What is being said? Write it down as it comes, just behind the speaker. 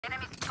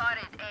Enemy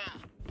spotted A.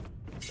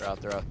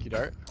 They're out. Can you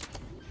dart?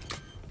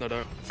 No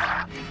dart.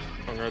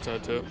 On right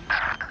side too.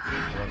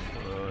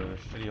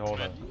 Shitty hold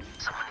up.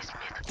 Someone is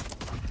mid.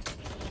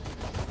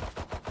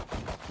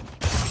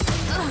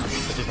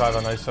 55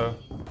 on ISO.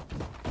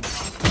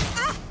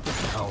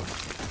 Oh.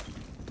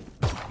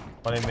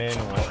 One in main,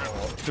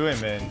 two in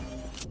main.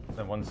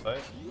 Then one side.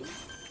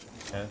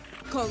 Yeah.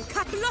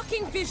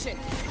 Blocking vision.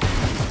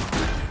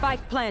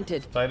 Spike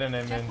planted. Side and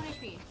in main.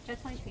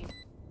 Jett 23.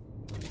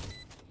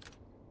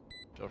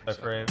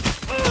 Frame.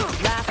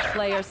 Last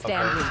player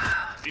standing.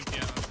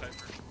 CPN on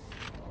Cypher.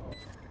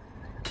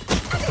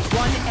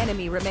 One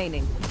enemy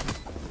remaining.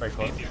 Very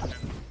close.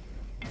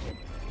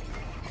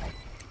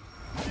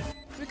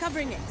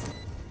 Recovering it.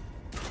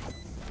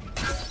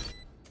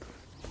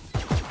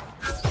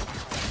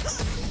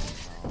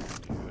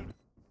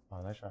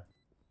 Oh, nice try.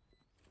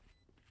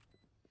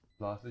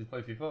 Lost. Did you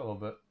play FIFA a little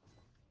bit?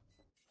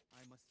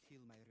 I must feel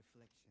my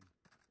reflection.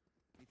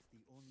 It's the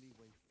only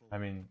way forward. I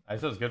mean,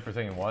 ISO is good for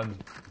taking ones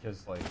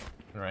because, like,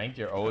 in ranked,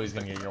 you're always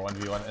gonna get your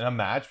 1v1. In a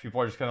match,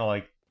 people are just gonna,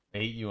 like,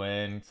 bait you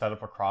in, set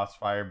up a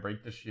crossfire,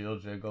 break the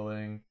shield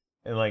jiggling.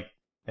 And, like,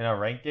 in a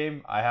ranked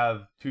game, I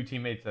have two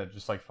teammates that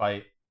just, like,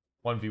 fight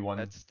 1v1.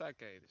 That's that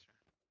guy.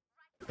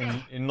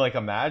 In like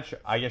a match,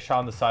 I get shot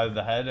on the side of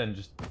the head and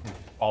just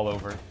fall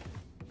over.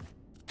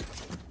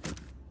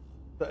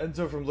 The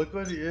Enzo from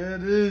Liquid? Yeah,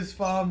 it is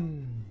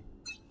fun.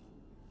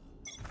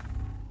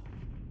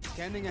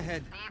 Scanning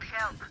ahead. Need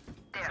help.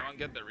 There. Someone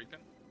get the recon?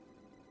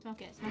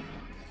 Smoke it, smoke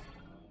it.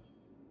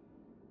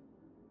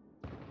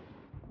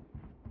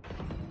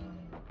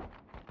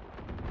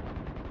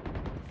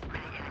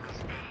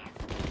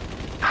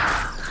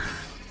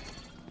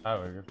 Oh,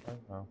 we're good.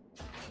 Oh.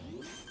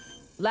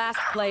 Last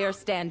player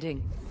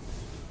standing.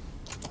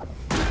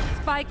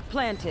 Spike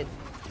planted.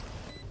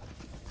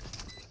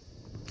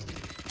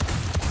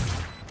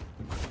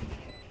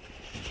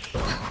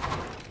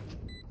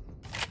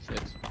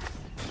 Six.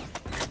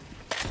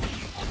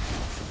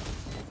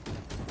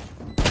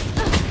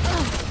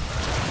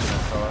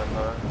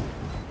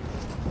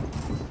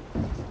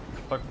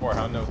 Fuck 4,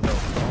 how no kill?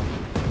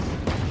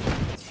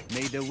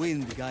 May the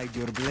wind guide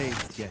your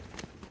blades, Jett.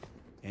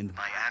 And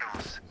My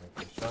arrows.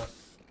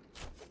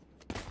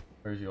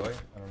 Where's Yoi?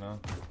 I don't know.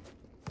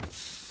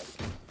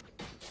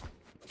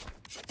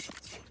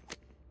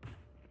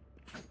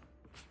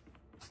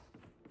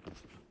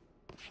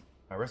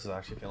 My wrist is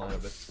actually feeling a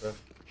bit stiff.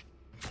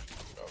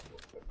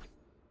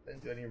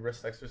 Didn't do any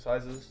wrist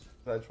exercises.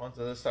 I just wanted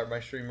to start my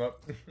stream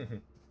up. I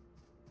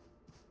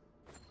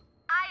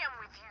am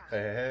with you.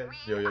 Hey.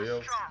 We Yo.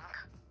 are strong.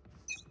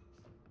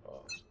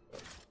 Oh.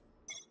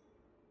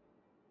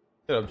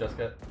 Get up,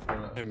 Jessica.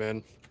 Hey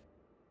man.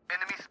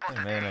 Enemy spotted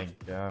Hey, man, A.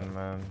 again,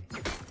 man.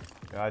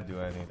 I'd do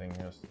anything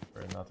just for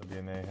it not to be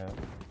an A hit.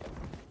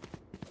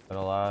 But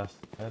alas,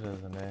 it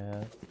is an A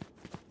hit.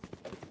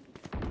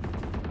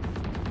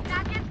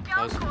 Target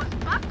down Nice. course.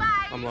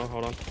 Bye-bye. I'm low,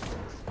 hold on.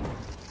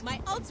 My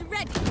ult's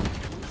ready.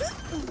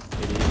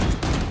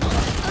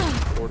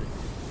 40.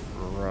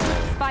 Bro.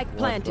 Spike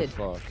planted.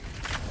 What the fuck?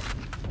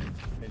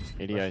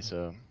 80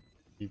 ISO.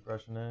 Keep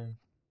rushing in.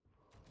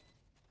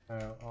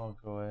 Alright, I'll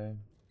go away.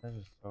 That's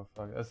just so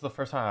fucking. That's the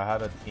first time I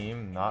had a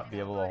team not be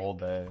able to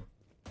hold A.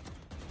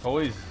 It's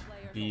always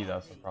B,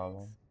 that's the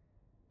problem.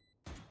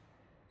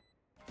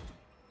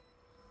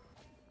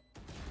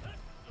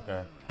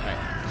 Okay.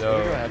 Alright, So, so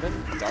we go heaven.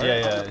 Dart yeah, on the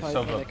yeah, pipe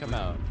so when they come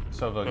out.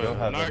 Sova, Hey, go I'm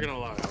heaven.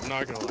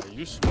 not gonna lie.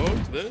 You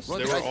smoked this. What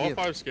They did were I all give?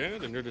 5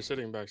 scanned, and you're just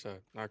sitting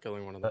backside, not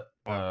killing one of them.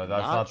 That's Not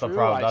not the true.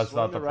 problem. I That's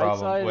swung not the right problem.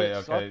 side, Wait,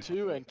 sucked okay.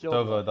 two and killed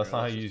Sova, one, that's bro.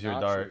 not how you just use your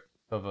not dart.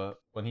 Sova,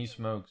 when he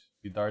smokes,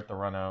 you dart the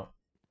run out.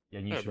 Yeah,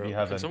 and you Yeah, should bro. be Can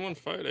heaven. someone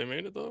fight? They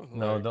made it though.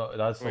 No, Like, no,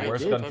 that's the we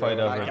worst did, gunfight bro.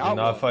 ever. I Do got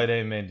not one. fight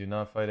A main. Do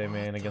not fight A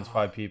main against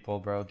 5 people,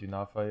 bro. Do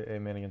not fight A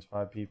main against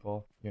 5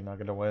 people. You're not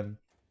gonna win.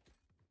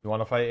 You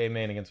want to fight A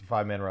main against a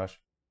 5-man rush.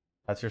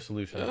 That's your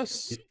solution.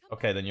 Yes.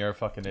 Okay, then you're a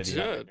fucking idiot.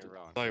 Jett. You're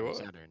wrong. Like what?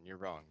 Saturn, you're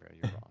wrong, bro.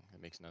 You're wrong.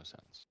 It makes no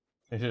sense.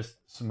 You just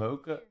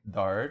smoke,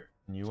 dart,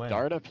 and you win.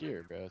 Dart up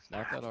here, bro. It's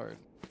not that hard. Need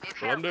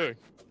That's what I'm help. doing.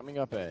 Coming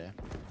up A.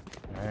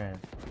 Alright.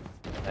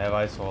 I have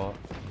ice wall.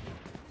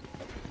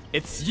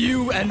 It's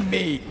you and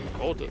me.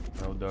 Hold it.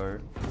 No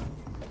dart.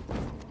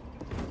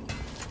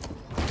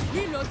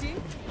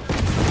 Reloading.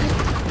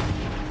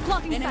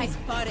 Blocking Enemy sight.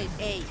 spotted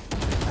A.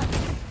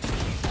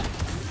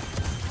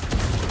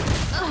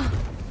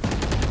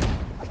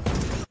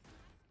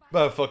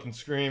 About to fucking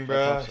scream, bro.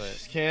 That's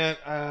Just can't.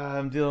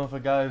 I'm dealing with a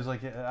guy who's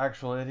like an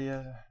actual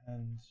idiot,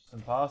 and it's just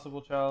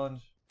impossible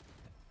challenge.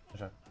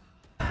 Okay.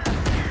 Have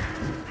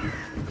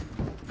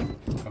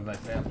a nice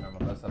day. I'm trying my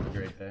best. Have a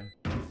great day.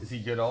 Is he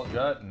good alt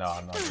Jett? No,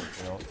 I'm not good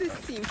for alt. The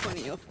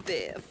symphony of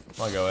death.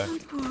 I'll go away.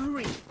 Don't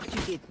worry,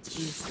 you get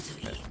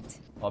used to it.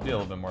 I'll be a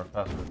little bit more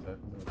fast with it.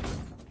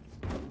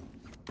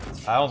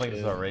 I don't think this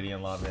is a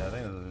Radiant lobby. I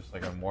think this is just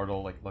like a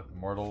Mortal, like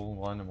Immortal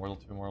 1, Immortal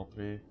 2, Immortal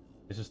 3.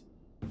 It's just,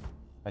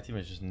 my team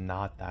is just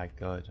not that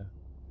good.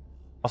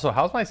 Also,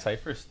 how's my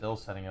Cypher still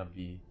setting up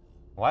B?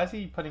 Why is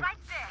he putting Right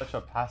there. such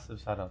a passive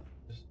setup?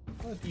 Just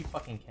What if you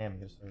fucking cam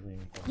just start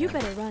leaving? You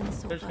better run, They're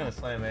just Sova. gonna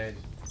slam age.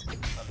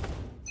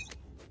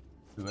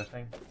 Do a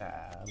thing? Ah,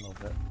 a little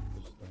bit.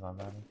 It just does not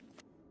matter.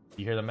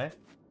 You hear them, eh?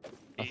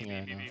 Nothing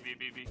I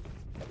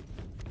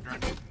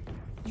know.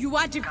 You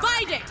are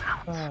divided!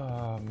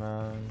 Oh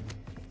man.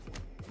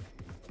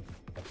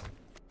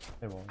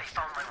 They won't.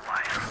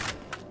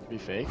 Be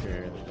fake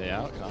or they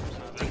out?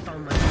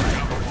 Come.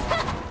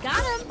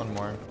 Got him! One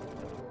more.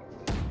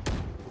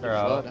 They're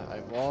Flood, out. I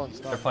wall and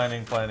They're stop.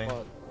 planning.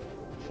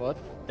 Flood.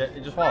 Yeah,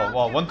 just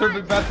wall.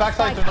 1/3 backside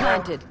Spike to the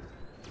wall. planted.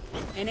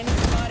 Enemy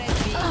spotted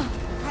B.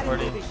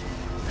 40.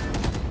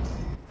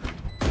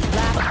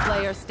 Last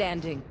player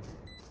standing.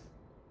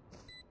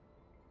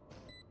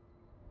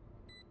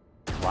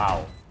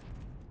 Wow.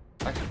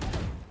 Actually,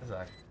 this is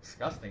actually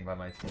disgusting by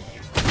my team.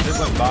 This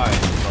went by,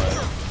 but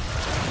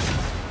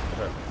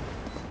sure.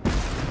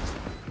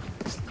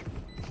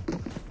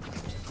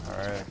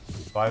 Alright.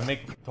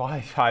 Do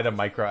I try to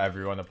micro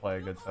everyone to play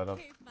a good setup?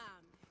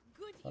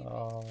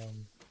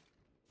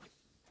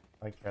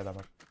 I care that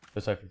much.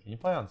 Just Cypher, can you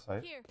play on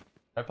site?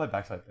 I play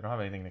backside. They don't have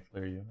anything to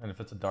clear you. And if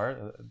it's a dart,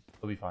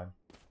 it'll be fine.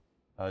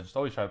 Just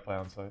always try to play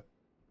on site.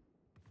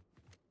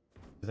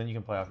 Because then you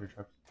can play off your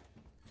trips.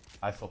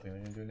 I still think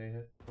they're gonna do an 8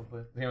 hit.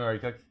 Hopefully. I think I'm already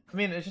cooked. I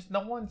mean, it's just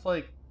no one's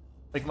like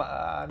I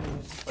mean,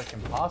 it's just like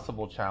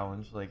impossible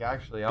challenge. Like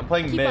actually, I'm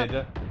playing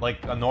mid like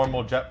a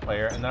normal Jett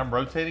player, and then I'm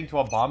rotating to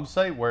a bomb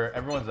site where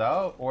everyone's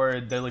out, or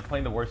they're like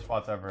playing the worst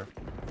spots ever.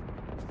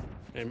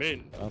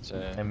 Amen. That's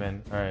it.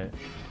 Amen. All right.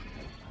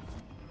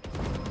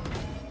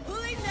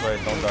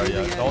 Wait, don't dart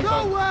yet. Don't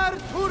dart. Nowhere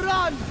to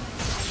run!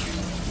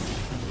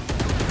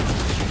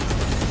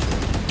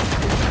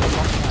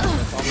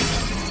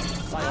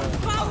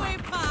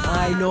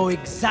 I know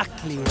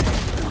exactly where.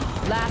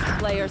 Last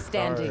player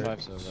standing.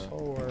 Five so though.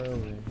 So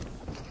early.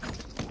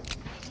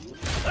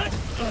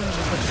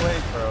 Just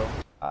wait, bro.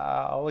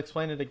 I'll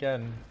explain it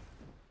again.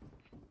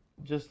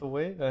 Just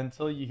wait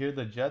until you hear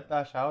the Jett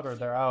dash out or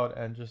they're out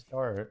and just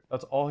start.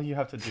 That's all you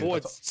have to do. Oh,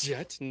 That's it's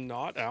Jett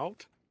not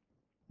out?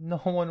 No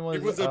one was.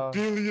 It was a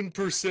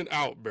billion%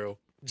 out, bro.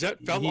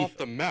 Jett fell off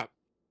the map.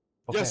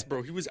 Okay. Yes,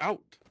 bro, he was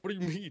out. What do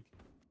you mean?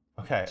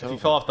 Okay, if he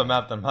fell off the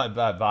map, then my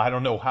bad. But I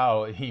don't know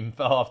how he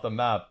fell off the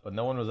map. But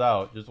no one was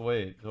out. Just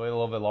wait. Just wait a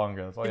little bit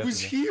longer. That's all you He have was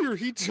to do. here.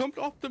 He jumped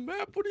off the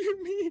map. What do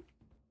you mean?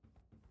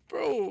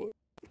 Bro,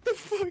 what the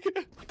fuck?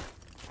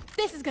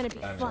 This is gonna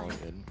be All fun.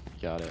 good.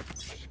 You got it.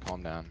 Just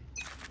calm down.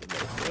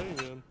 Hey,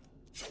 man.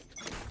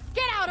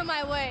 Get out of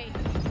my way!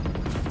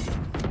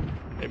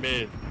 Hey,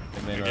 man. Hey,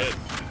 man, You're right.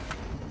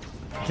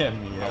 good. Get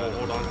me I will out.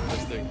 hold on to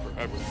this thing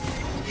forever.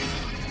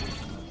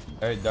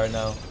 Alright, dart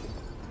now.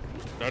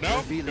 Right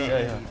now? Yeah, Go.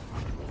 yeah.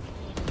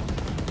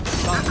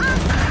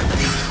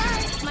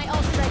 My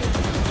ult's ready.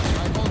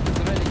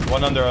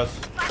 One under us.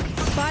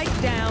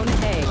 Spike down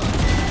A.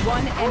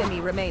 One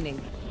enemy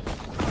remaining.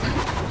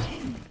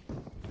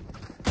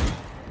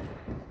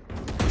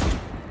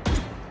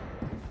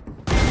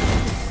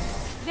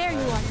 There you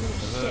are,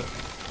 little shit.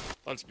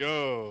 Let's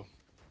go.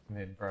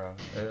 Mid, bro.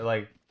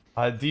 Like,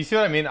 do you see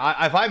what I mean?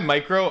 If I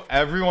micro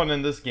everyone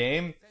in this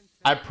game,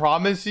 I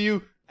promise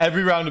you,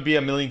 every round would be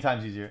a million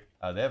times easier.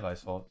 They have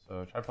ice vault,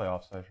 so try to play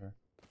off Cypher.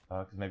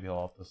 Because maybe he'll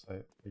off this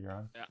site later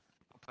on. Yeah,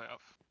 I'll play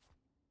off.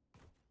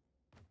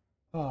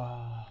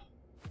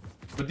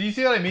 But do you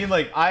see what I mean?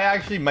 Like, I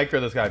actually micro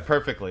this guy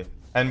perfectly,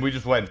 and we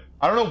just win.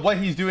 I don't know what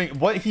he's doing,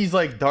 what he's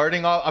like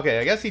darting off. Okay,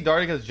 I guess he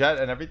darting his Jett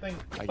and everything,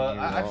 but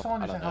I just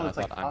don't understand how it's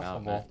like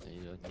possible.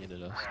 You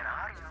needed us.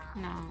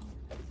 No.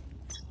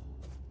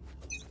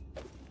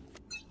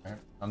 Alright,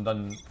 I'm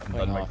done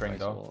Playing off microing ice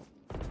though. vault.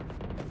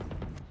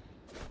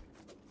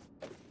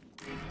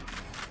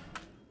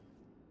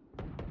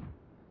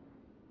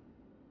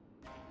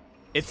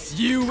 It's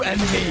you and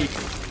me.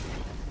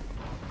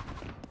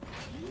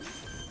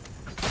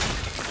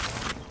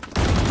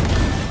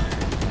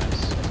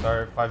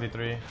 Start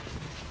 5v3.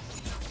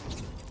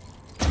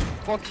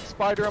 Fucking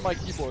spider on my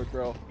keyboard,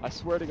 bro. I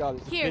swear to God,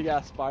 there's a Here. big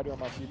ass spider on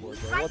my keyboard,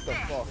 bro. What the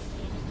fuck?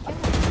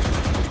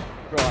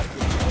 Bro, I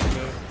couldn't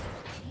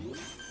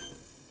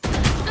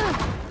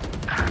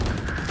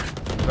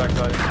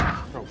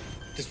Backside. Bro,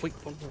 just wait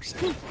one more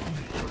second.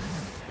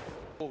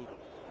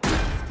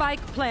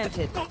 Spike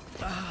planted.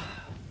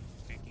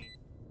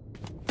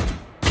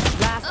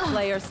 Last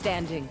player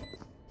standing.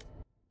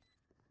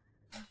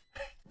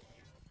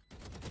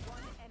 One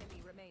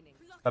enemy remaining.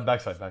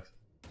 Backside.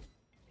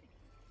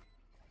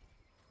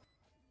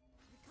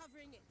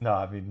 No,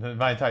 I mean,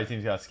 my entire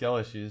team's got skill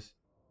issues.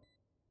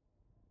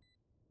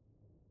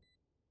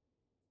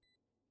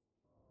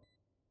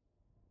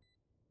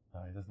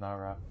 No, he does not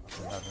rap.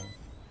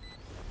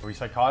 Are we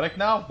psychotic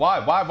now? Why?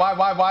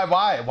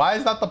 Why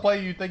is that the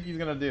play you think he's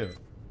gonna do?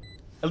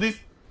 At least...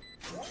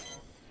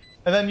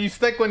 And then you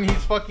stick when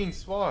he's fucking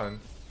spawned.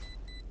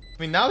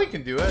 I mean, now he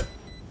can do it.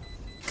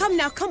 Come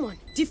now, come on.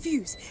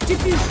 Diffuse.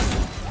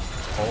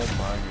 Oh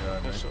my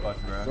god, nice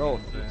fucking rap. Bro,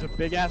 there's a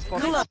big ass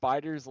fucking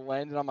spiders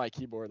landed on my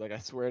keyboard. Like, I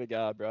swear to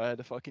God, bro. I had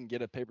to fucking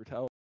get a paper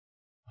towel.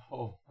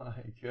 Oh my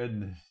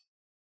goodness.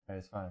 Alright,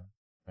 it's fine.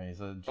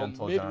 He's a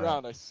gentle Mid giant.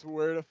 round, I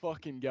swear to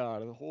fucking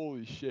God.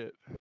 Holy shit.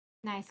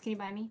 Nice. Can you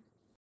buy me?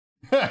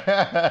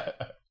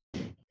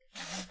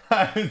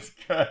 That's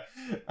good.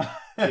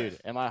 Dude,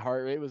 and my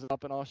heart rate was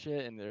up and all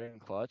shit, and they're in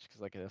clutch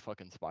because like a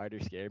fucking spider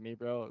scared me,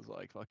 bro. It was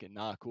like fucking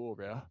not cool,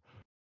 bro.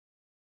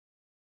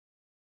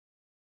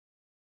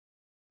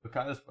 What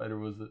kind of spider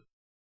was it?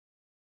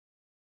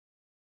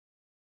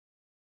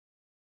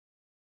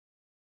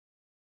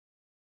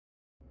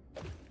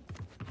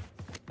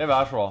 Hey,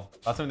 Bashwell.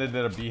 Last time they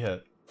did a B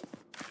hit.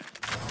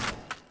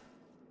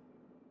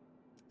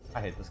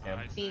 I hate this game.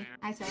 B.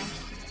 I saw.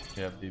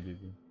 Yeah, B, B,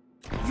 B.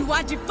 You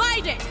are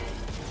divided!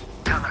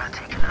 Camera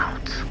taken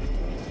out.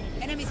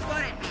 Enemy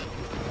spotted!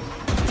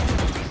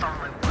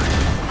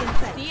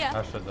 See ya.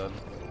 I should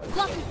have.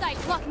 Blocking sight.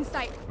 Blocking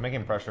sight. I'm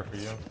making pressure for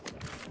you.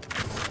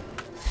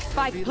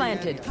 Spike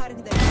planted.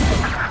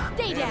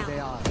 Stay There down. they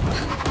are.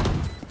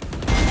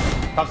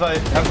 Top side.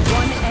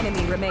 One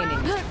enemy remaining.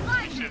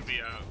 Should be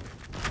out.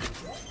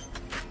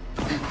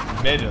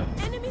 Mid.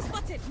 Enemy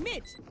spotted!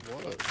 Mid!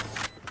 What?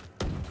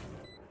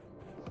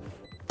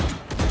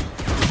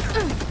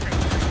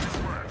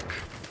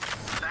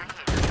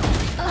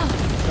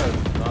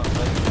 Not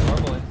like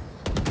normally.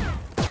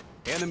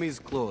 Enemies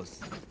close.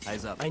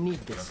 Eyes up. I need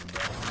this.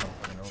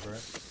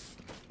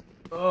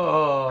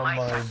 Oh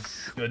my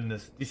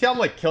goodness. You see how I'm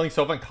like killing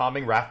Sova and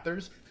calming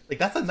Rafters? Like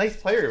that's a nice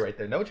player right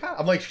there, no chat?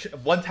 I'm like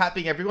one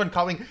tapping everyone,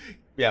 calming.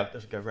 Yeah,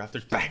 there's a good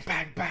Rafters. Bang,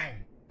 bang, bang.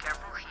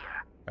 Careful here.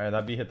 Alright,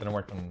 that B hit didn't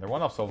work. They're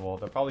one off Sova.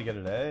 They'll probably get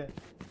it A.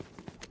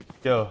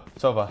 Yo,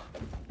 Sova.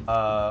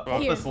 Up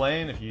this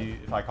lane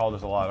if I call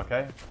this a lot,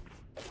 okay?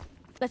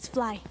 Let's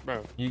fly.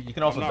 Bro, You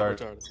can also I'm not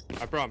dart.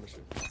 retarded. I promise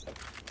you.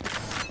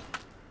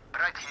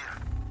 Right here.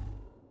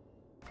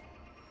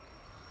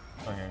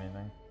 Don't hear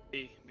anything.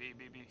 B.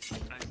 Nice.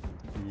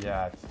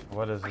 Yeah,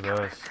 what is this?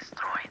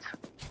 Destroyed.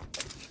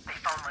 They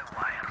found my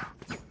wire.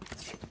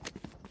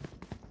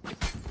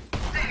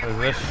 What is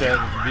this shit?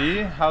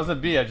 B? How's it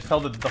B? I just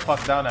held the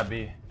fuck down at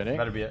B. Kidding?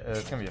 Better be.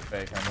 It's gonna be a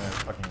fake. I'm gonna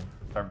fucking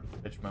start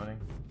bitch moaning.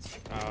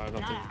 I don't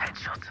think.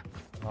 Headshot.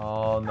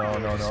 Oh no.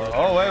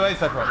 Oh wait,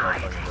 separate. No,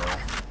 fucking bro.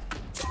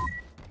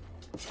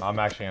 I'm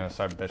actually gonna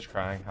start bitch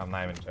crying. I'm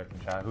not even checking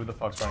chat. Who the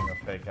fuck's running a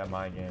fake at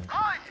my game?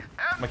 I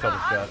I'm gonna kill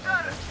this chat.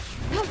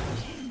 Okay.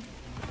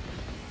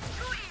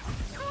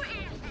 Too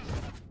easy.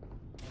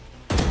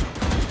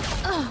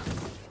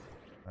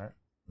 Alright.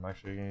 I'm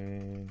actually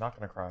not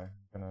gonna cry.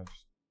 I'm gonna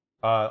just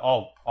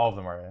all of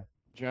them are A.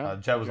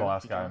 Jett was the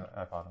last guy and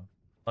I fought him.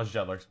 Unless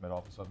Jett lurks mid all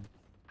of a sudden.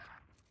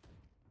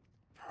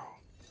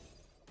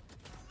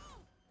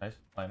 Nice,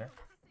 liner.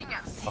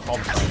 I'll call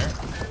him liner.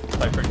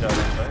 Cypher Jett.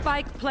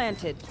 Spike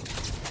planted.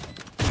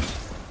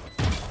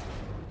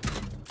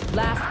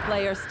 Last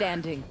player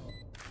standing.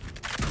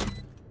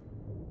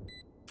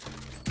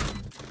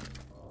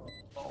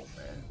 Oh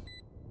man.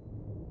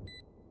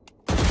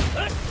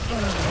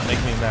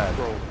 Make me mad.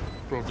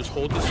 Bro, just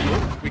hold this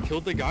look. We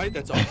killed the guy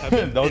that's on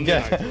heaven. Don't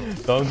get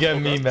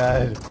me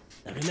mad.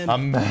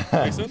 I'm mad.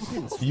 Makes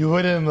sense? You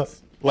wouldn't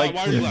like.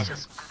 Why are you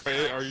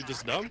laughing? Are you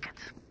just dumb?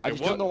 I Wait,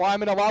 just don't know why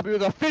I'm in a lobby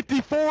with a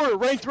 54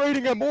 ranked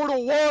rating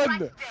Immortal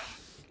 1.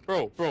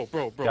 Bro.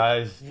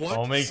 Guys, What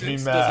don't make me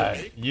sense does it mad.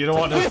 make? You don't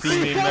want to see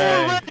me 54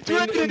 mad.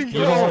 ranked rating, You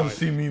don't want bro. to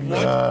see me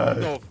What mad.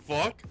 the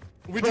fuck?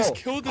 We Bro, just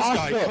killed this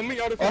guy Asuna. coming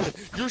out of heaven.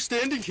 You're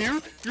standing here.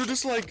 You're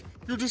just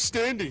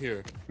standing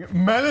here.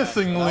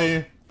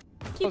 Menacingly.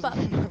 Keep up.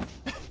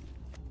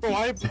 Bro,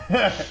 Right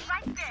there.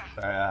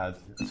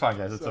 It's fine,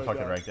 guys. It's a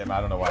fucking ranked game.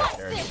 I don't know why I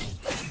cared.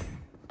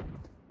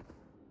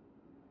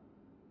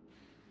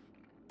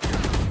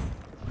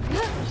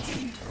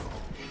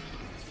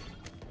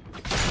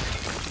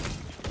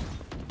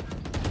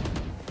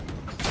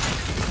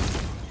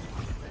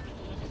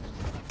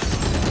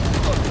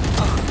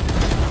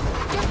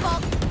 Your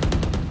fault.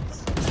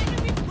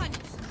 Enemy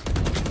punished!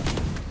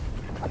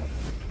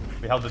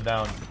 We held it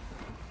down.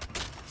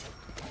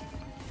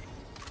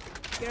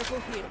 Careful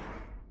here.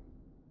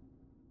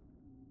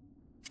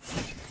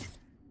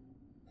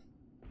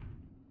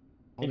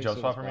 Can you jump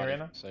spot for me right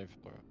now? Safe,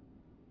 bro.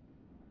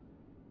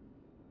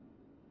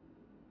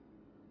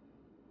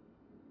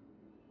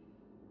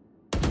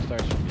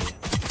 Starts from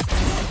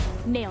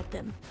B. Nailed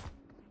them.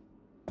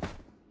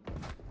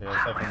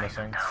 Yeah, Cypher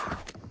missing.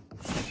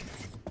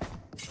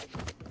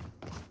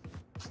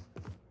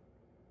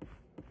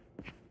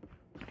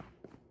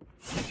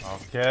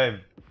 Okay.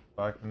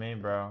 Fuck me,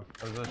 bro.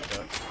 What is this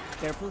shit?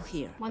 Careful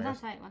here. One's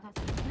outside. One's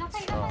outside. One's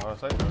outside. Oh,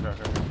 outside?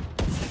 Okay.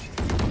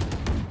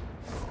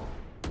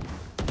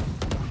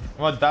 I'm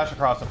gonna dash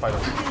across and fight him.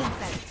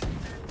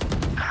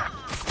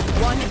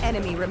 One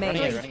enemy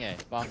remaining. Running A.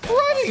 Bomb.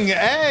 Running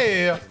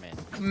A!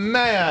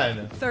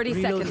 Man!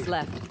 30 seconds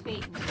left.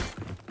 Wait.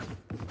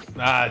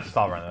 Nah, just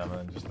stop running them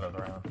and just throw it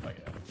around. Like,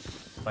 yeah.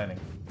 Planning.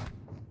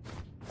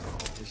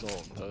 He's all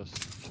toast.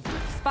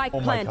 Spike Oh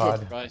my planted.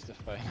 god. Tries to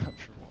fight up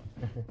for one.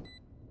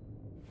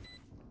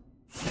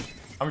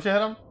 How much you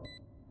hit him?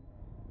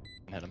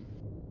 Hit him.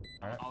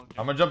 Alright.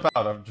 I'm gonna jump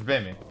out. Just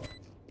bait me.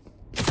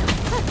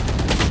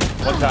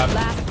 One tap.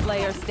 Last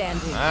player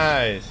standing.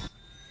 Nice.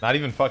 Not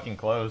even fucking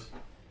close.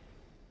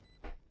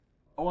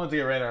 I wanted to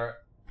get Reyna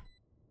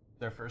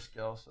their first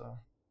kill, so.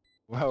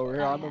 Well,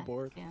 we're Oh, on the yeah,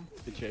 board. yeah.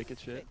 Good shake, good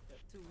shit.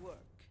 To work.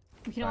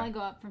 We can only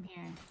go up from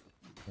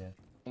here.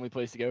 Only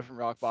place to go from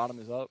rock bottom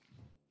is up.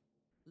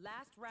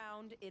 Last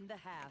round in the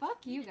half.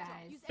 Fuck you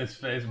guys. His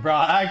face, bro.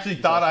 I actually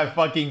thought I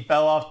fucking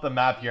fell off the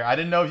map here. I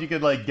didn't know if you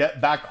could like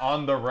get back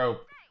on the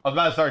rope. I was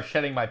about to start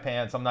shedding my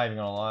pants. I'm not even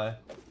gonna lie.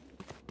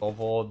 12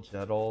 ult,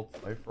 Jett ult,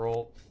 Cypher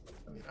ult.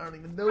 I mean, I don't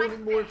even know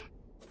anymore.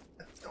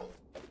 I don't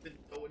even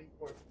know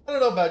anymore. I don't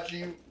know about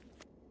you,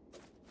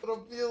 but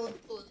I'm feeling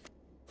good.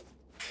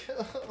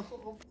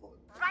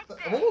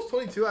 I'm almost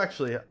 22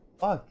 actually.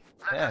 Fuck.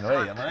 Man,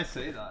 wait, when I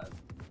say that.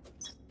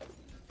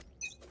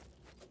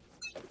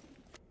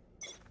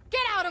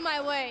 Get out of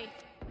my way!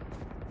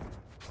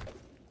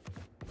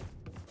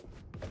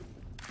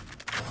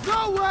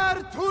 Nowhere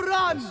to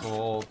run!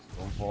 Ult,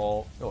 don't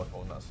fall. I feel like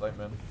holding that sight,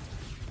 man.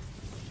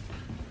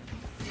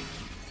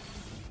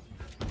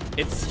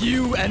 It's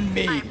you and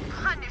me.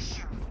 Punish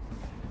you.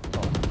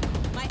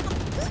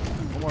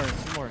 One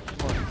more.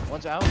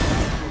 One's out.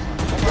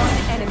 One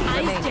enemy Eyes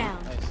remaining.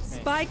 down. Nice.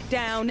 Spike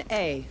down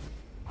A.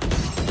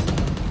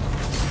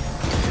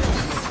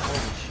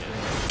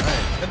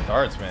 Alright, good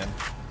darts, man.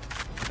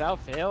 Without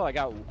fail, I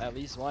got at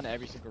least one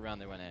every single round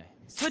they went A.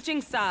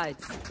 Switching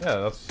sides. Yeah,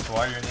 that's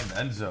why you're named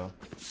Enzo.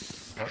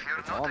 If you're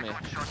Call not me. a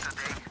good shot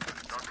today,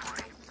 don't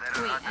worry.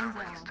 There Wait, are other Enzo.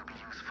 ways to be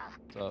useful.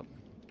 What's up?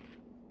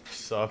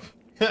 Sup?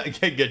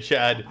 Good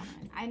Chad.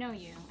 I know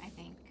you, I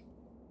think.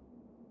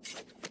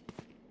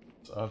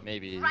 Sup?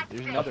 Maybe.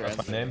 There's another That's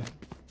my Enzo. name.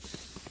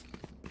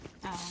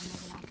 Oh, maybe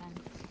not then.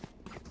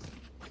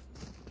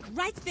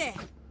 Right there.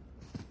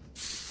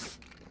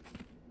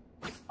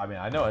 I mean,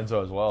 I know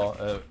Enzo as well.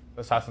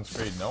 Assassin's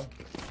Creed, no?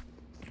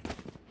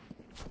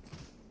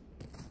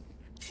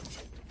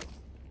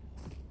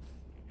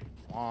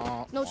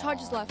 No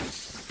charges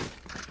left.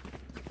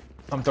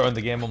 I'm throwing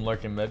the game, I'm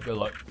lurking mid, good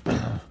luck.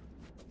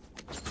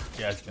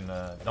 You guys can,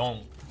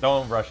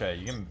 don't rush A.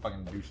 You can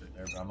fucking do shit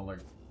there, but I'm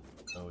alert.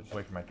 So just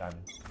wait for my timing.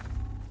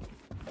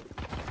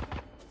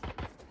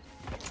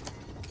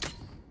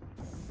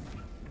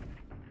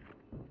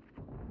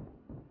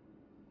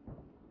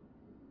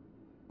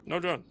 No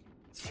John.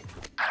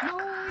 No,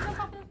 we don't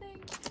pop the thing.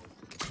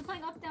 We're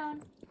playing up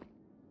down.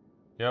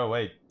 Yo,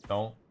 wait,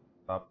 don't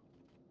stop.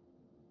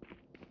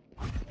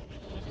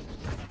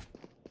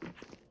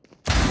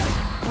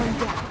 One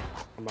down.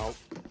 I'm out.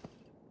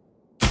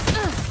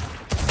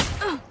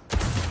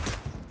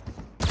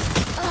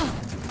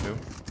 Two.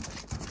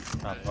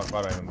 Ah, fuck,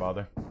 why do I even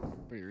bother?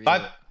 Reread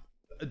But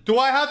do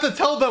I have to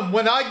tell them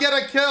when I get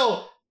a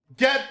kill,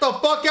 get the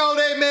fuck out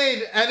A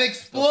main and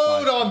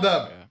explode on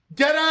them? Yeah.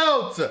 Get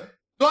out!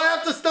 Do I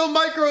have to still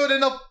micro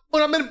it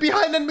when I'm in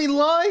behind enemy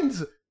lines?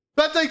 Do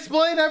I have to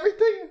explain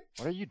everything?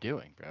 What are you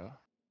doing, bro?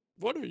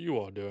 What are you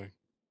all doing?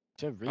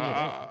 To read it.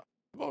 I've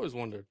always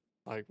wondered,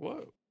 like,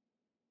 what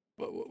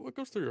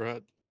goes through your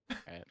head?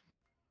 Right.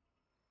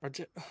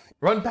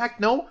 Run back,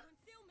 no?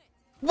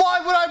 Why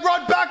would I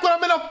run back when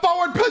I'm in a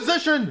forward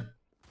position?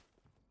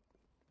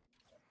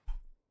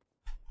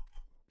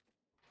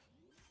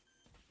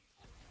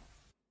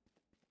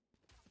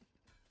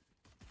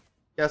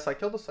 Yes, I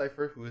killed a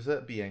Cypher who is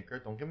a B anchor,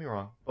 don't get me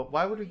wrong. But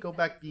why would we go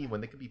back B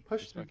when they could be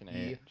pushed Just through fucking B?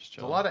 A. There's Just a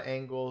chill. lot of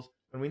angles.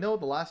 And we know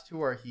the last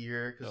two are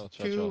here, because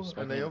Chill, two, chill. and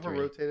Smoking they in over three.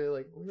 rotated,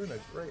 like, we're in a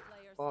great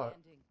spot.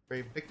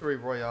 Great victory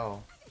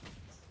royale.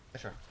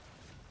 Yeah, sure.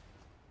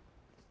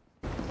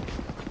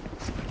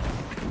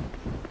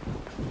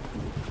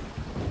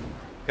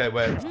 Okay,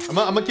 wait. I'm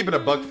gonna keep it a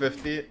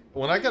 $150.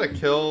 When I get a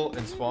kill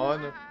in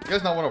spawn, you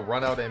guys not want to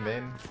run out A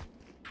main?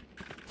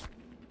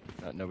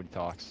 Nobody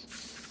talks.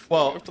 We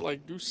Well, have to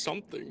like do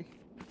something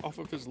off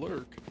of his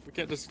lurk. We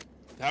can't just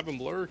have him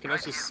lurk and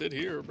us just sit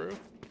here, bro.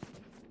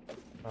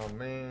 oh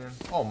man,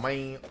 oh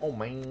man, oh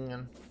man.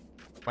 Am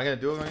I gonna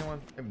do it with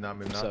anyone? Maybe not,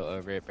 maybe I'm not. so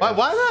over it, bro.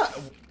 Why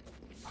not?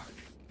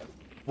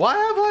 Why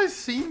have I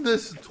seen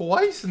this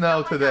twice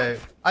now today?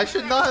 I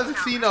should not have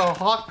seen a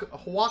Hawk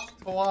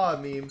Toa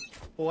meme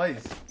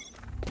twice.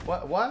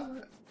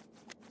 What?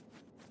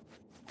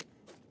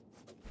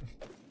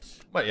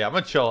 But yeah, I'm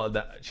gonna chill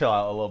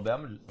out a little bit.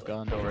 I'm gonna just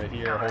Gun. chill right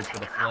here, hold for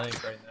the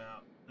flank right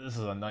now. This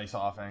is a nice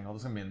off angle.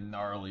 This is gonna be a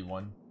gnarly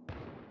one.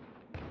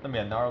 It's gonna be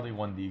a gnarly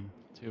 1D.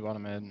 Two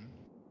bottom mid.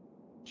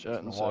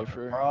 Jett and Walk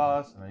Cypher.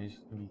 across, and he's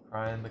gonna be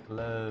crying the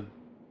club.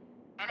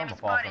 I'm gonna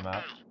fall from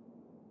that.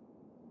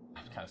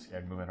 I'm kind of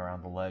scared moving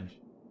around the ledge.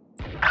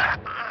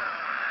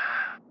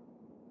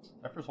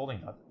 Cypher's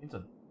holding that. Means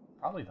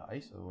probably the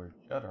ISO or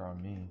Jett are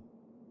on me.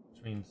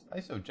 Which means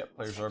ISO Jett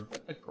players are a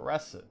bit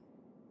aggressive.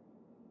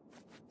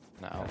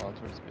 Now outlaw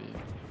towards B.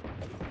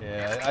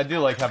 Yeah, I do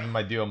like having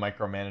my duo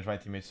micromanage my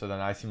teammates so then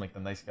I seem like the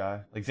nice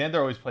guy. Like Xander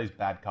always plays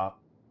bad cop,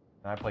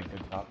 and I play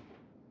good cop.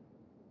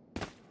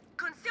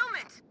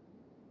 Concealment.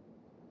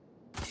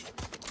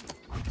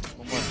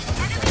 One more.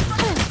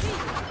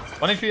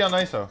 1 HP on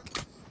ISO.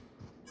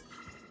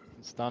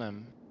 Stun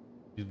him.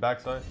 He's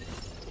backside.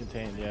 It's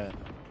contained, yeah.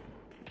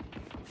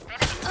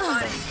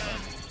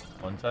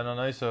 110 on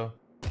ISO.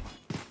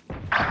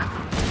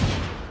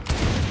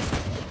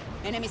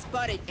 Enemy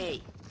spotted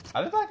A.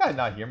 How did that guy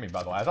not hear me,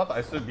 by the way? I thought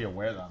I should be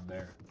aware that I'm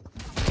there.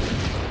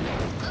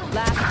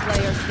 Last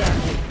player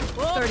standing.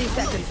 30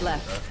 seconds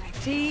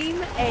left.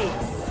 Team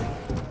Ace.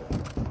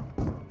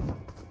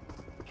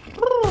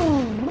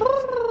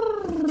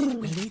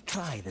 Will they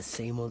try the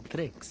same old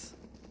tricks?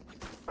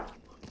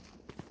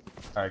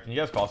 Alright, can you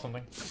guys call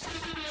something?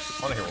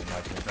 I want to hear what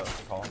my team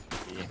does call.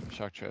 B,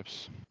 shock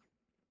trips.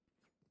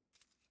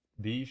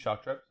 B,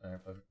 shock trip? Alright,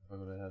 if I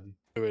go to heavy.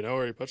 Do we know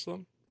where he puts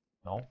them?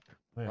 No?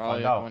 We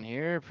Probably find out. one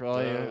here,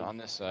 probably Yeah. on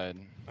this side.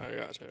 I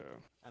got you.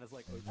 And it's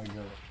like,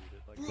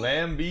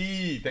 Lamb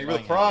B, thank you for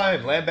the Flying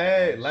prime. Lamb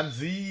A, Lamb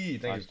Z,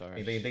 thank you. 5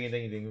 stars. Thank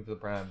you for the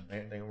prime.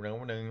 Thank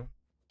you.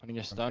 Putting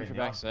a stun for Okay,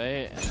 yeah. back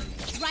sight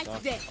and Right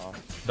stuff there.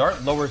 off.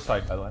 Dart lower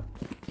side, by the way.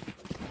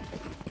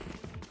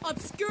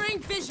 Obscuring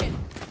vision.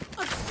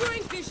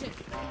 Obscuring vision.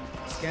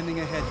 scanning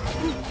ahead.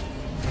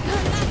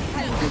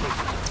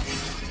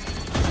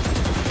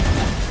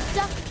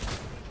 Duck.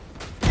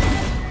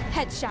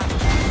 Headshot.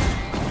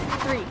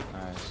 3.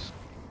 Nice.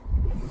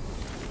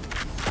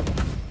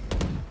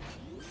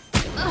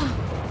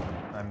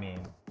 I mean,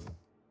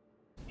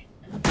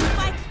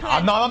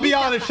 I'm not gonna be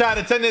honest, chat.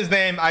 It's in his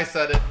name. I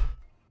said it.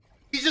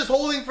 He's just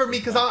holding for me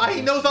because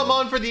he knows I'm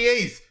on for the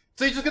ace.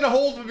 So he's just gonna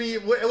hold for me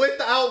with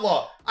the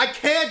outlaw. I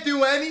can't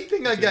do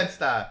anything against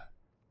that.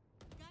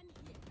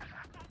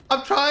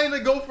 I'm trying to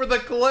go for the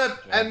clip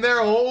and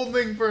they're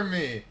holding for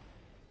me.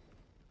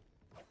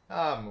 We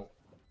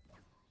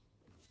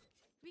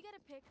get a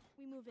pick.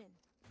 We move in.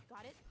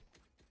 Got it?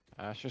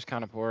 Astra's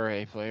kind of poor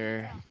A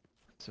player.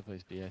 Still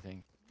plays B, I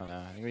think. I don't know.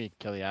 I think we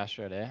kill the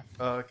Astra at A.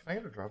 Can I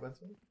get a drop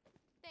answer?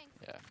 Thanks.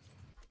 Yeah.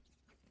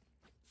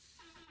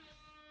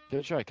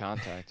 Could try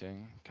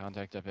contacting.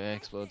 Contact up A,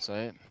 explode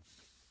site.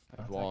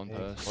 Have wall and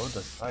post. Load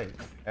the site.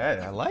 Hey,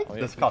 I like Oh,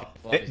 yeah, this we call.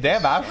 could They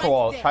have fly Astro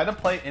walls. Try to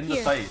play in the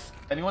Here. site.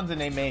 Anyone's in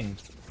A main.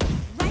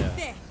 Right Yeah.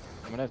 there.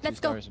 I'm gonna have 2 Let's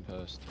go. stars in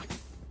post.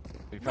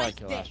 We could probably Right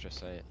kill there. Astra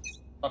site.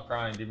 Stop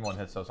crying. Even one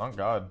hits us. On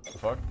God. The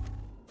fuck?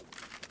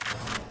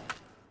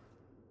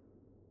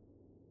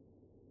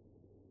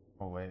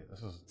 Oh wait,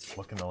 this is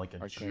looking like a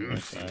Our current right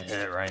juicy side.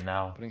 hit right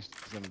now. Putting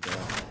stars in the door.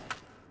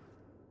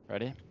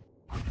 Ready?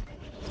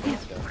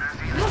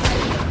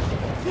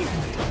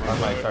 On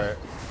my turret.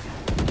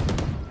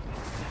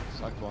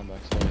 Sucked one back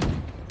side.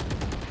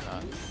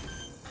 Not.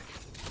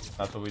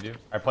 That's what we do.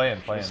 I play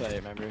in. Stay safe,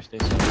 remember? Stay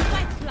safe.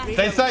 Spike planted.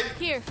 Stay safe.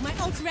 Here. My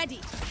ult's ready.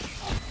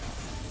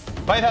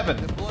 Fight heaven.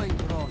 Deploying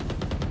drone.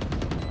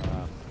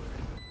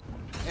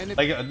 Enemy.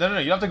 Like no.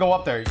 You have to go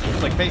up there.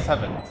 Just like face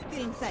heaven.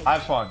 Still inside. I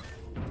have spawn.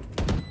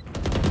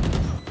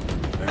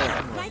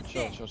 Right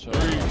there. Chill.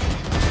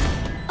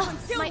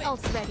 My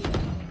ult's ready.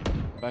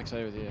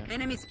 Backside with you.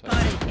 Enemy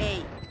spotted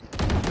A.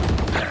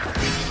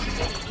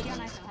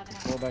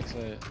 Full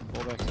backside.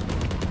 Full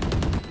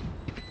backside.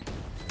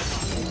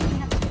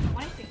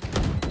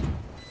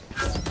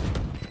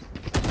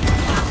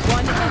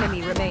 One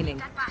enemy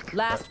remaining.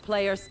 Last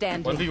player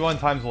standing. 1v1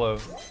 times low.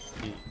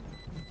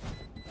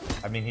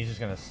 I mean, he's just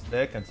gonna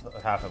stick and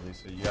half at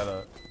least. So you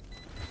gotta.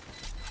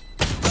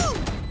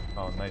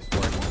 Oh, nice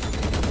work.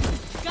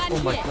 Gun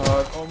Oh my here.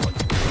 god. Oh my.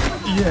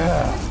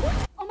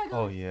 Yeah. Oh my god.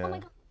 Oh yeah. Oh my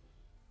god.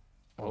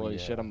 Holy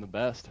yeah. shit, I'm the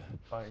best.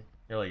 Fine.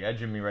 You're like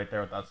edging me right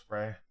there with that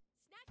spray.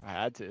 I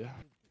had to.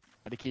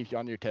 Had to keep you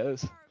on your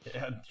toes.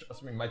 Yeah,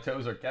 trust me, my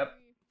toes are kept.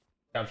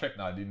 Counter trick?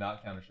 No, I do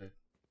not counter trick.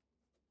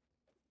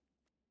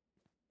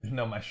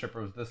 No, my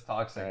shipper was this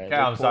toxic. Alright,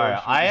 Yeah, I'm sorry.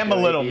 I am a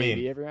little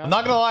mean. every I'm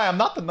not gonna lie, I'm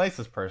not the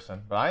nicest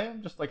person, but I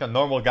am just like a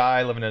normal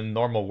guy living in a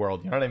normal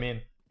world. You know what I mean?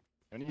 You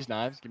wanna use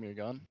knives? Give me your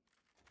gun.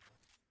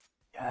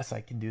 Yes, I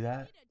can do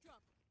that.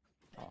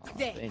 Aw,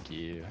 There. thank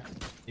you.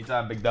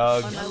 Anytime, big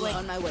dog. On my way.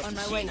 On my way. On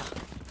my way now.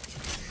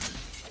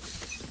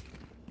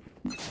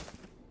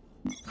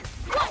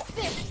 What's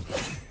this?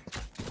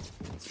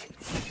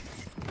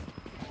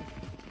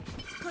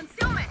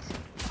 Concealment.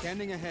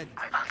 Scanning ahead.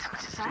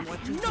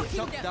 Knocking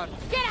Shot them. down.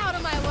 Get out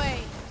of my way.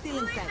 Still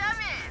inside.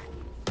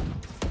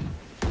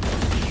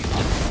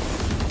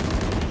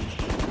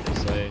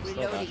 Stay safe. Still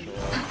Reloading. natural.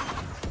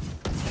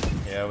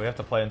 Yeah, we have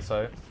to play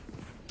inside.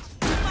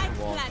 Spike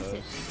Wall and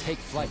planted. post. Take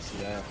flight.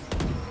 Yeah.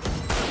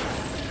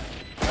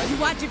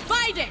 You are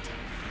divided.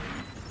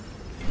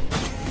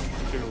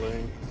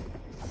 Cooling.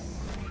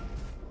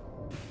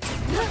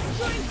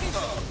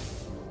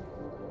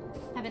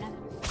 Heaven.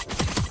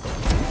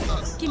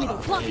 Give me the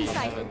blocking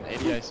sight.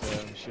 80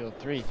 ISO. Shield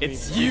 3.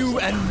 It's you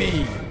and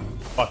me.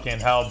 Fucking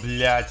hell,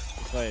 blять.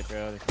 Play it,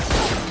 bro.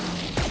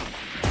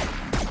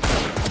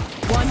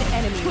 One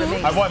enemy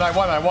remaining.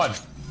 I won.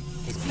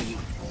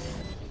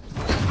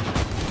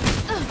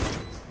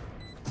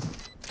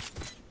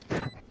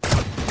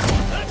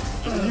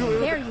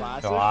 There you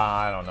Oh,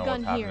 I don't know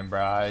Gun what's happening, here.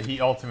 bruh. He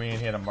ulted me and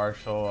he had a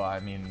Marshall. I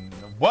mean,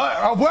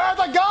 what? Where are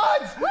the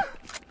guns?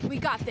 We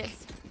got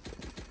this.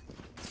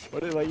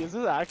 What is, like, is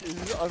this actually, is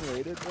this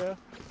unrated, bro?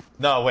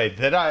 No, wait,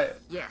 did I?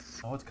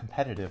 Yes. Oh, it's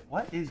competitive.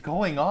 What is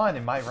going on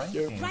in my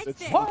ranking? Right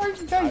there. What are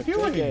you guys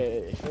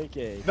doing? Fake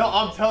A. No,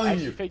 I'm telling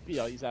Actually, you. fake B.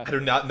 I'll use that. I do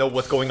not know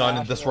what's going on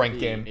in this ranked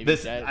game.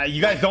 This,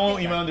 you guys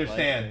don't even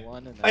understand. Oh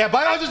yeah,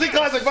 buy 100T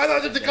Classic. Buy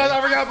 100T Classic.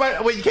 I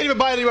forgot. Wait, you can't even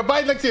buy it anymore. Buy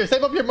it next year.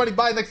 Save up your money.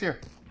 Buy it next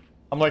year.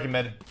 I'm liking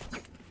mid.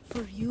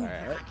 For you.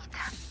 Alright.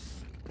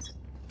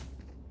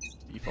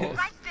 Default.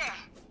 Right there.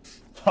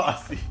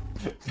 Posse.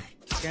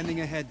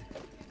 Scanning ahead.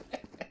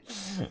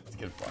 Let's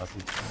get Posse.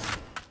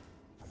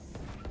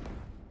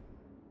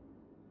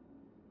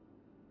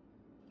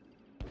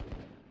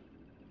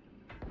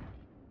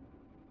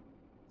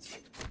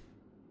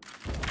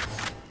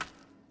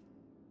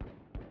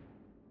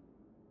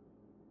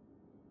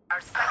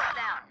 Our spike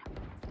down.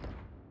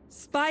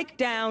 Spike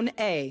down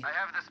A. I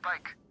have the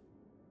spike.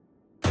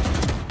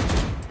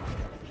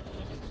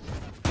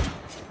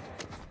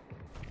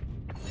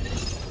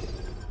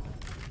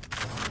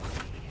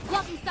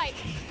 Blocking sight.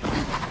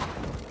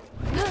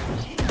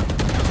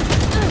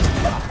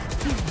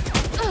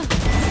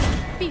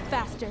 Be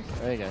faster.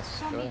 There you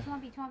guys. Go ahead.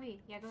 2B.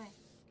 Yeah, go ahead.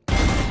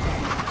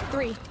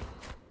 3. You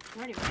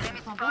already ready.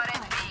 It's on both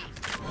sides.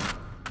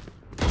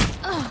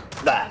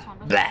 Blah. This one,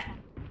 Blah. this one.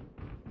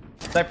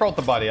 Sniper ult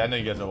the body. I know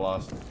you guys are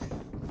lost.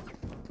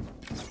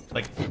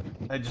 Like,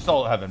 hey, just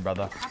all heaven,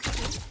 brother.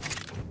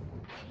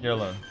 You're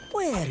alone.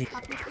 Where?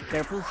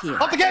 Careful here.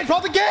 Pop the gauge!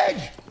 Pop the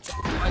gauge!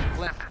 Spike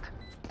planted.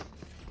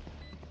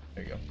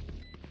 There you go.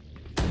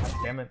 God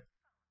damn it.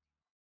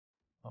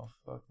 Oh,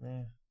 fuck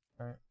me.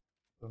 Alright.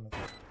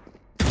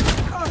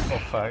 Oh,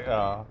 fuck.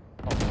 Oh.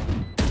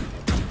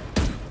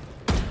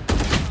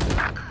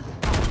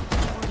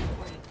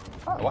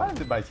 Why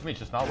did my teammates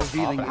just not look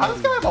off? How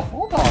does this guy have a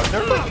full dog?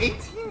 There's like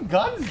 18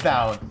 guns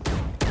down.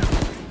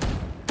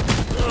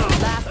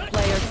 Last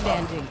player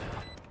standing.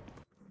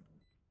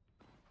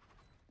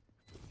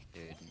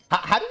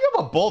 How do you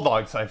have a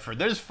bulldog cipher?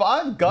 There's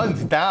 5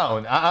 guns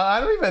down. I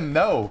don't even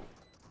know.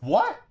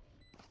 What?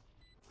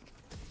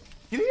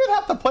 You didn't even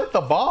have to plant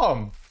the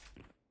bomb.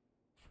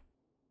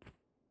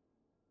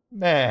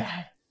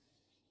 Man.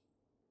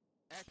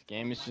 This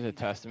game is just a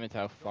testament to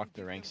how fucked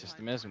the rank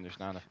system is when there's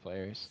not enough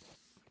players.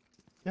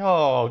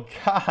 Yo,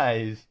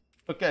 guys.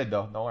 Okay,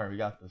 though. Don't worry, we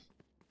got this.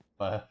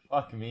 But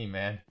fuck me,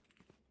 man.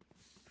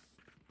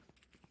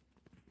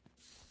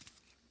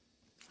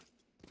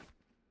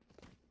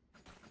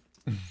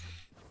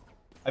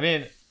 I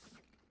mean...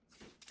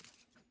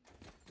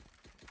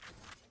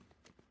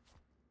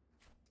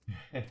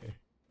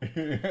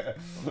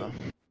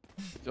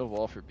 Still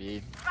wall for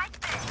B.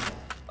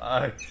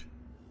 Fuck.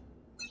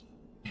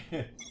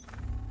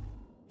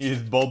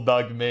 He's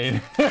bulldog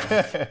main.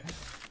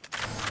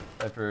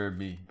 Cypher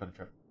B, put a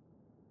trip.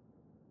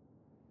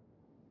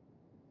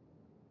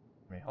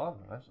 I mean, hold on,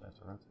 eventually I have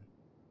to rotate.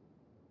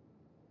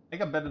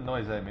 Make a bit of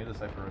noise, made the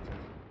Cypher rotate.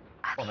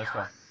 Oh, nice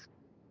call.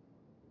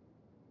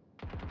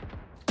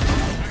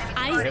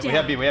 Eyes We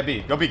have B, we have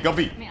B. Go B, go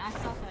B. I mean, I saw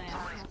that.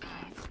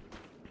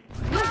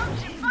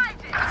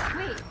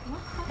 Wait,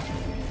 what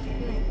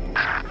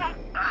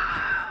the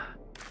fuck?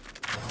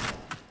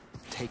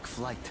 Take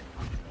flight.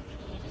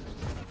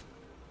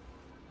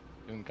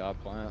 Doing God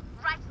plant.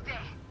 Right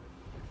there.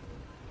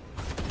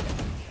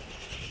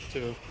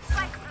 2.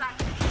 Spike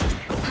planted.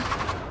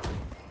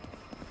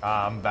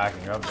 I'm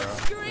backing up, bro.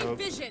 Obscuring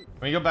vision.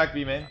 When you go back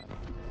B, main,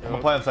 I'm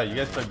gonna play on site. You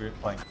guys play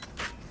flank.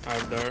 I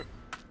have dart.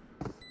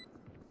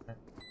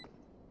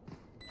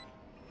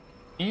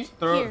 Can you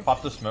throw Here.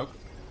 pop the smoke?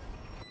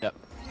 Yep.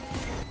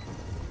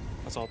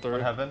 That's all Or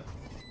 3. heaven?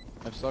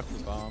 I've stuck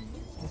the bomb.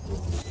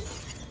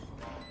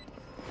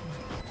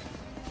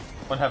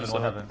 One heaven, He's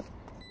one up. heaven.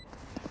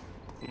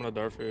 I'm gonna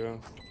dart for you.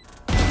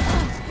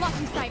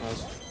 Blocking sight.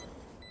 Nice.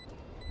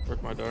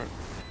 Work my dart.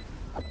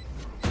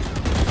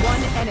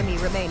 One enemy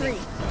remaining. 3.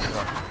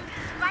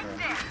 Right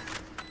there.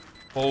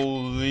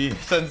 Holy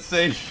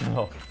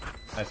sensational.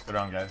 Nice, good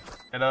round, guys.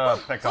 Get a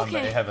pick on the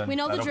Okay, A heaven. we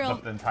know the That opens drill.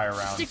 up the entire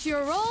round. Stick to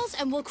your roles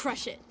and we'll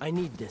crush it. I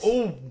need this.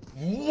 Oh,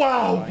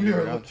 wow, we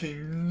are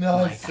looking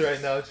nuts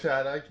right now,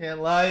 Chad. I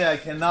can't lie, I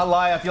cannot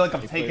lie. I feel like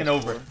I'm taking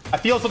over. I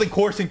feel something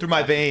coursing through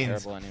my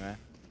veins. Terrible anyway.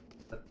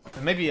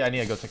 Maybe I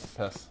need to go take a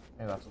piss.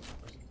 Maybe that's what's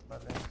coursing through my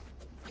veins.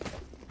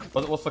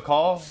 What's the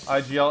call?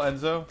 IGL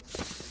Enzo?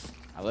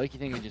 I like you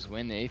think we just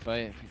win the A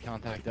fight if we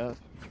contact up.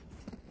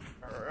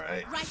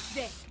 Alright. Right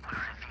there.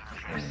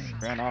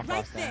 Ran off Right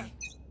last there. time.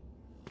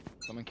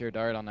 Someone cure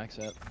dart on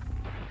exit.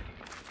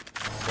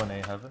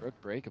 1A heaven. Broke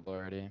breakable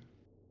already.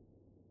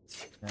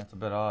 Yeah, it's a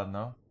bit odd,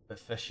 no? A bit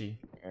fishy.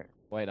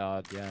 Quite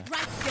odd, yeah.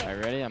 Right there.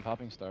 Alright, ready? I'm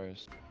popping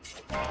stars.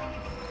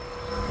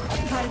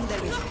 Blocking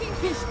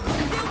vision.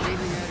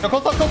 Go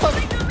close up, close up!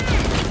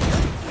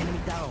 Enemy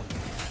down.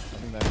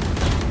 Coming back.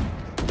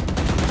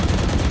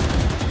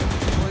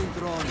 Going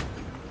drone.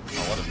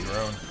 Oh, what a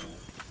drone.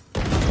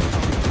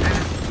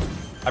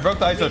 I broke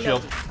the ISO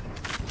shield.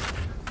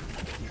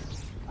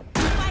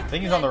 I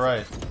think he's on the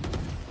right.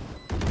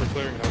 We're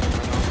clearing heaven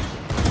right now.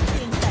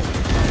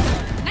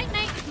 Night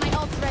night. My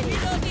ult's ready.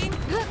 Reloading.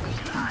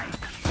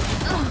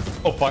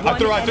 Oh fuck, I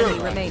threw, enemy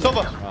remaining.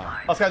 Silva! Wow.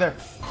 Last guy there.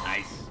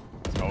 Nice.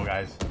 go,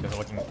 guys. You guys are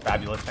looking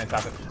fabulous,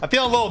 fantastic. I'm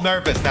feeling a little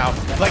nervous now.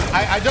 Like,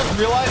 I just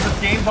realized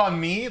this game's on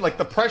me. Like,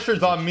 the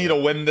pressure's on me to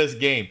win this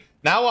game.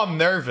 Now I'm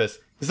nervous.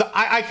 Because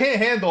I can't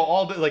handle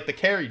all the, like, the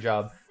carry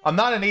job. I'm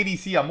not an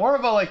ADC. I'm more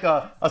of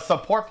a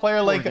support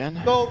player. Like,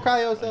 go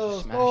Cryo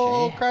cells.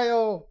 Go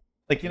Cryo.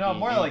 Like, you know, I'm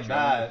more like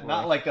that.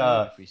 Not like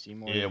yeah,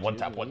 one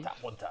tap. I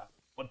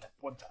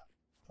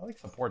like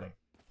supporting.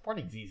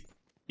 Supporting's easy.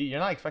 You're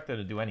not expected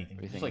to do anything.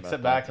 You just like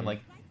sit back and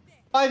like,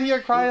 5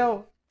 here,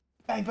 Cryo.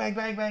 Bang, bang,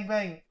 bang, bang,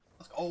 bang.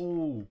 Let's go.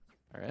 All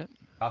right.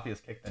 Coffee is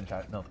kicked in,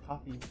 chat. No, the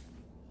coffee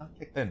not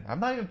kicked in. I'm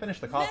not even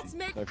finished the coffee. So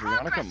if you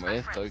want to come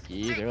with,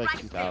 Toki, they're like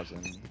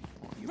 2,000.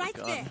 Right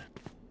there.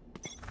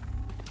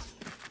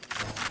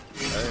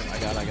 I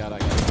got.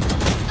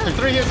 There's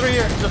 3 here, 3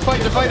 here. Just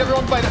fight,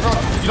 everyone, fight,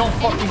 everyone. You don't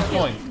fucking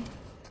join.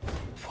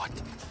 What?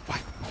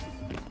 Right.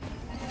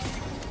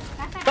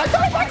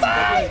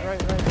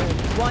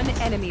 One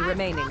enemy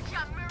remaining.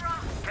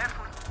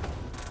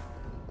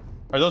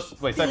 Are those...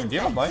 Wait, Cypher, do you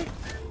have a bite?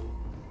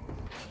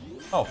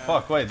 Oh,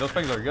 fuck. Wait, those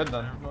pings are good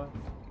then.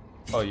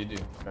 Oh, you do.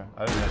 Okay.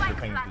 I didn't know your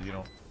pings because you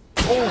don't...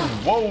 Oh,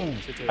 whoa!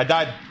 I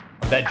died.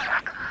 I'm dead.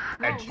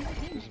 Edge.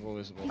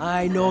 Visible.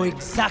 I know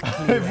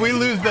exactly. If we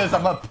lose this,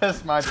 I'm gonna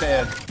piss my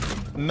pants.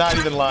 I'm not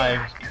even lying.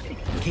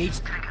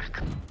 Cage.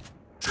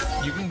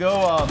 You can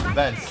go,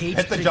 vents.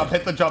 Hit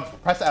the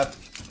jump. Press F.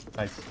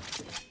 Nice.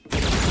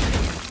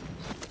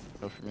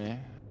 Go for me.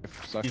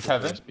 He's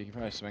heaven. You can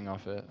probably swing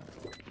off it.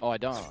 Oh, I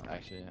don't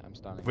actually. I'm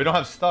stunning. We don't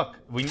have stuck.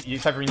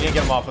 Cypher, we need to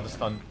get him off with a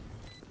stun.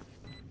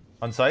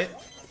 On site.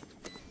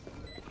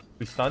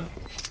 We stun.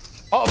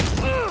 Oh!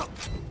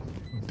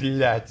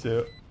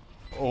 Blatter.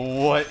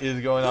 What is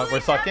going on?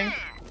 We're sucking.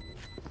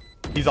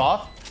 He's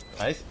off.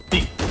 Nice.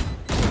 Peek.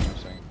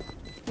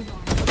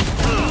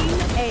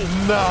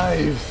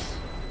 Nice.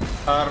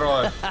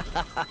 Alright.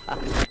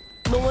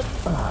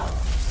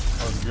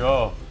 Let's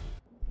go.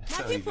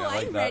 My people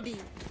ain't ready.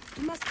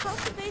 You must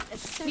cultivate a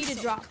sense Need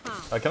a drop.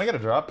 Can I get a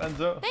drop,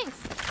 Enzo? Thanks.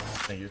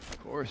 Thank you.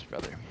 Of course,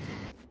 brother.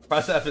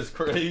 Press F is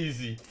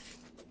crazy.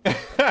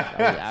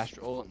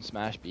 Astral ult and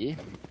smash B.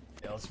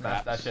 Yeah, let's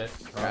smash that shit.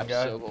 Grab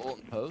Sova ult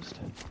and post.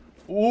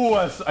 Ooh,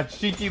 a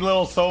cheeky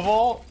little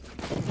Sova.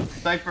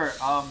 Cypher,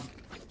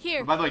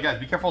 Here. by the way, guys,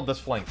 be careful of this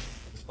flank.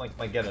 This flank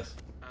might get us.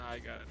 I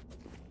got it.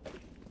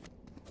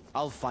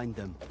 I'll find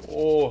them.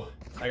 Oh,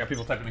 I got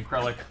people typing in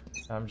Krellic.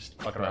 I'm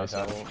just fucking around.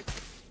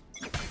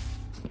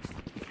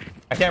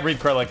 I can't read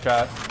Krellic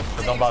chat,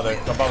 so don't bother.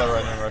 Don't bother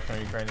writing Russian or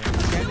Ukrainian.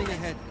 Scanning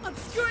ahead.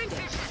 Obscuring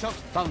Shot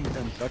found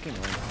them. Fucking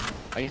win.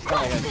 I can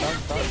stun.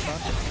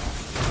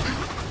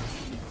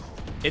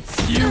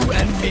 It's you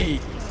and me.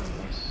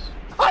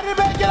 I didn't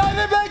make it!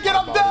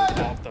 I'm dead!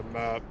 Off the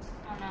map.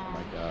 Oh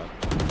my god.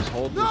 Just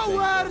hold this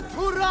Nowhere thing.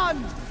 to run.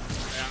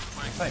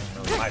 It's like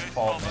really my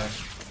fault, man.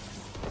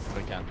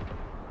 We can.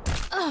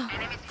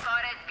 Enemy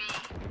spotted B.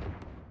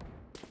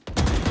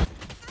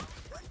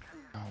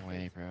 No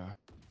way, bro.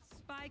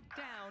 Spike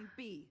down B.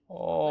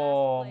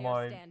 Oh Last player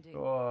my standing.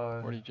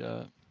 god. 40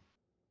 Jett.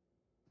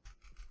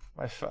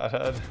 My fat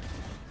head.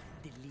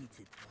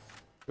 Deleted.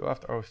 Go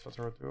after. Oh, supposed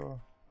to roll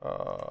duo.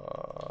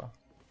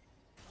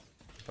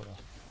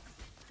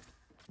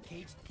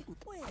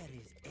 Where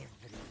is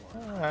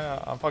everyone?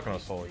 I'm fucking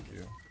with Soul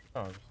Q.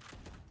 Oh.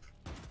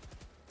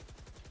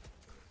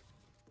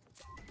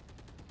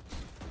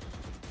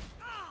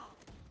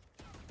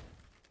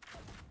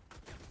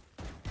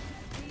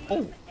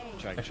 Oh!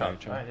 Try. Yeah,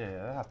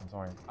 that happens. Don't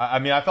worry. I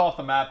mean, I fell off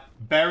the map.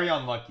 Very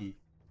unlucky.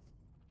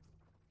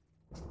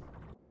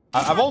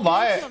 I won't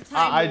lie.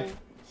 I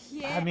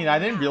mean, I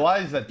didn't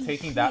realize that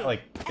taking that,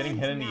 like, getting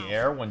hit in the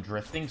air when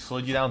drifting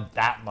slowed you down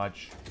that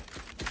much.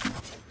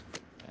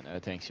 I know,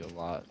 it tanks you a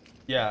lot.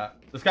 Yeah,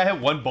 this guy hit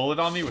one bullet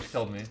on me, which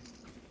killed me.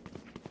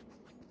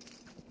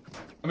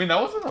 I mean,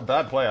 that wasn't a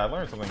bad play. I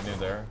learned something new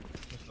there.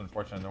 Just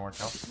unfortunate it didn't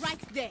work out. right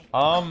there.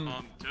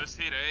 Just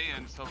hit A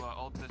and Sova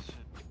ult this shit.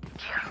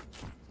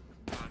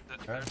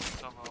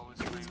 Sova always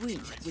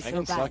plays. I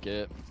can suck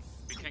it.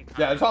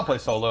 Yeah, I just want to play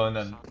solo and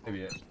then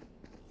maybe it.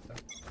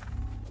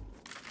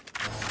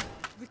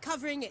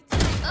 Recovering it. 2.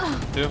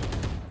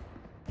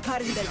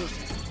 Take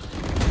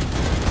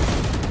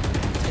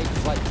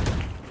flight.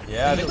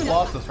 Yeah, they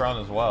lost this round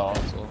as well.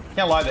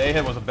 Can't lie, the A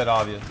hit was a bit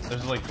obvious.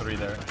 There's like 3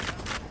 there.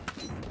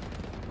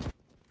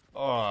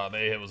 Oh, the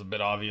A hit was a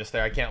bit obvious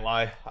there. I can't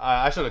lie.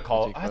 I should have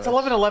called. It's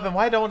 11-11.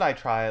 Why don't I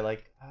try?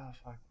 Like, oh,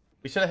 fuck.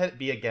 We should have hit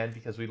B again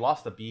because we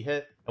lost the B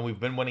hit and we've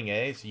been winning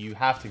A, so you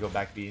have to go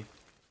back B.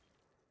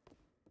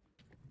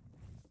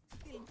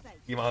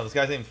 Come on, this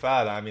guy's named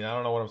Fat. I mean, I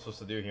don't know what I'm supposed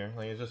to do here.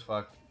 Like, it's just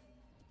fucked.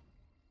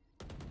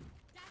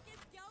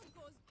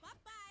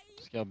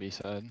 Just go B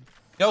side.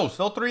 Yo,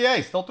 still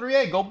 3A. Still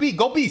 3A. Go B.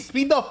 Go B.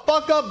 Speed the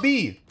fuck up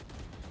B.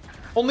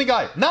 Only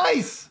guy.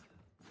 Nice.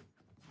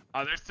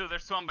 Oh, there's two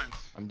unbanks.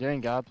 I'm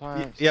doing God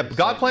Plant. Yeah,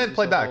 God Plant,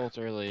 play back.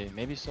 Early.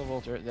 Maybe Silva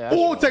early.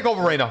 Oh, take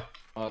over Reyna.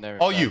 Oh, never.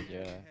 Oh, you.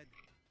 Yeah.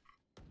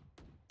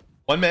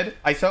 1 mid.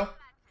 ISO.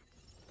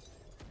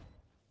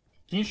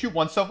 Can you shoot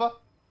 1 Sova?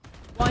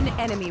 One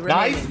enemy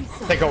remaining.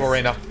 Nice. Take over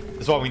Reyna.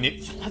 This is what we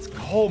need. Let's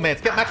go, man.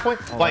 Let's get match point.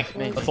 Blank.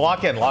 Let's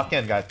lock in,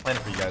 guys. Plan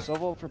for you guys.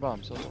 Silver for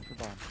bomb, silver for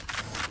bomb.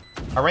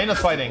 Arena's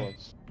fighting.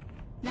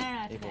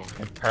 No, it's okay.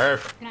 Okay,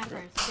 perfect. Can I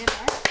first? Get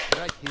that?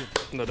 Right here.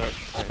 No dart.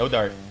 No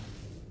dart.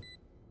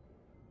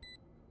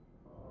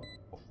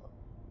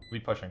 We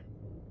pushing.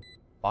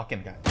 Lock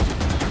in, guys.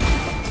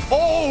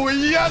 Oh,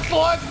 yes,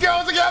 let's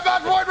go to get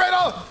match point right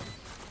now.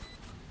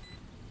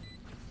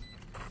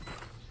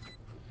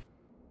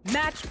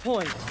 Match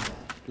point.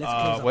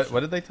 Let's what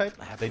did they type?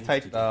 They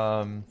typed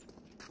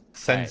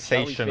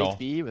sensational. Right,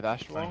 B with I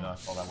don't Astral. know I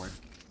saw that word.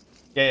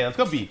 Yeah, let's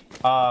go B.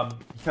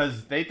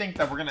 Because they think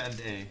that we're gonna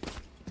end A.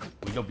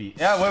 We go B.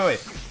 Yeah, wait.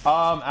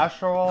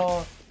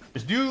 Astral.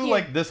 Just do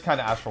like this kind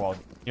of Astral.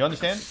 You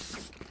understand?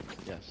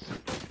 Yes.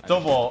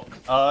 Sobol,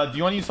 do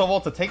you want to use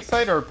Sobol to take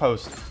site or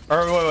post?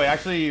 Or wait,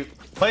 actually,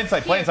 play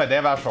inside. They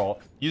have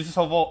Astral. Use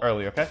the Sobol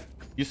early, okay?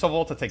 Use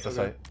Sobol to take the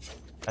site.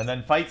 And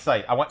then fight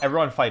site. I want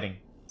everyone fighting.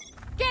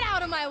 Get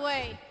out of my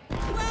way!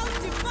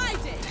 Well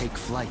divided! Take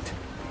flight.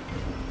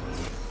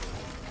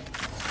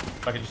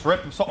 If I can just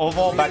rip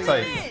Sobol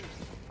backside.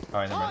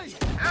 Alright, never mind.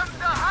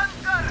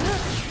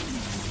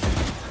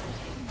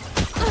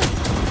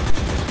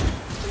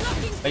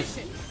 Hey.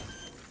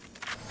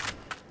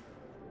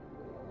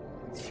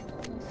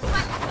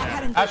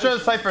 Astra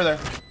is Cypher there.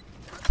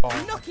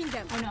 Knocking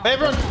them. Hey,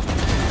 everyone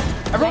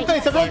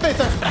face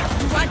there.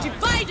 You are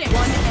divided!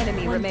 One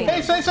enemy remaining.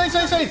 Hey, face.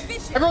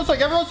 Everyone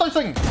start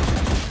swinging.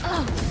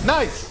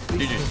 Nice.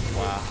 GG.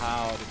 Wow,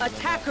 how did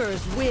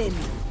Attackers win.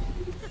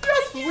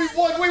 Yes, we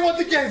won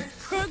the game.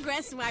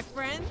 Progress, my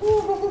friend.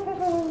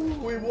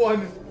 We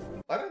won.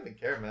 I don't even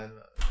care, man.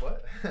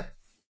 What?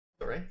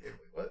 The rank game?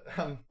 What?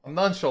 I'm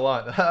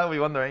nonchalant. We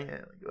won the rank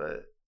game.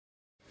 Like,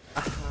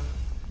 what?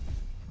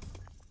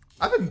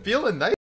 I've been feeling nice.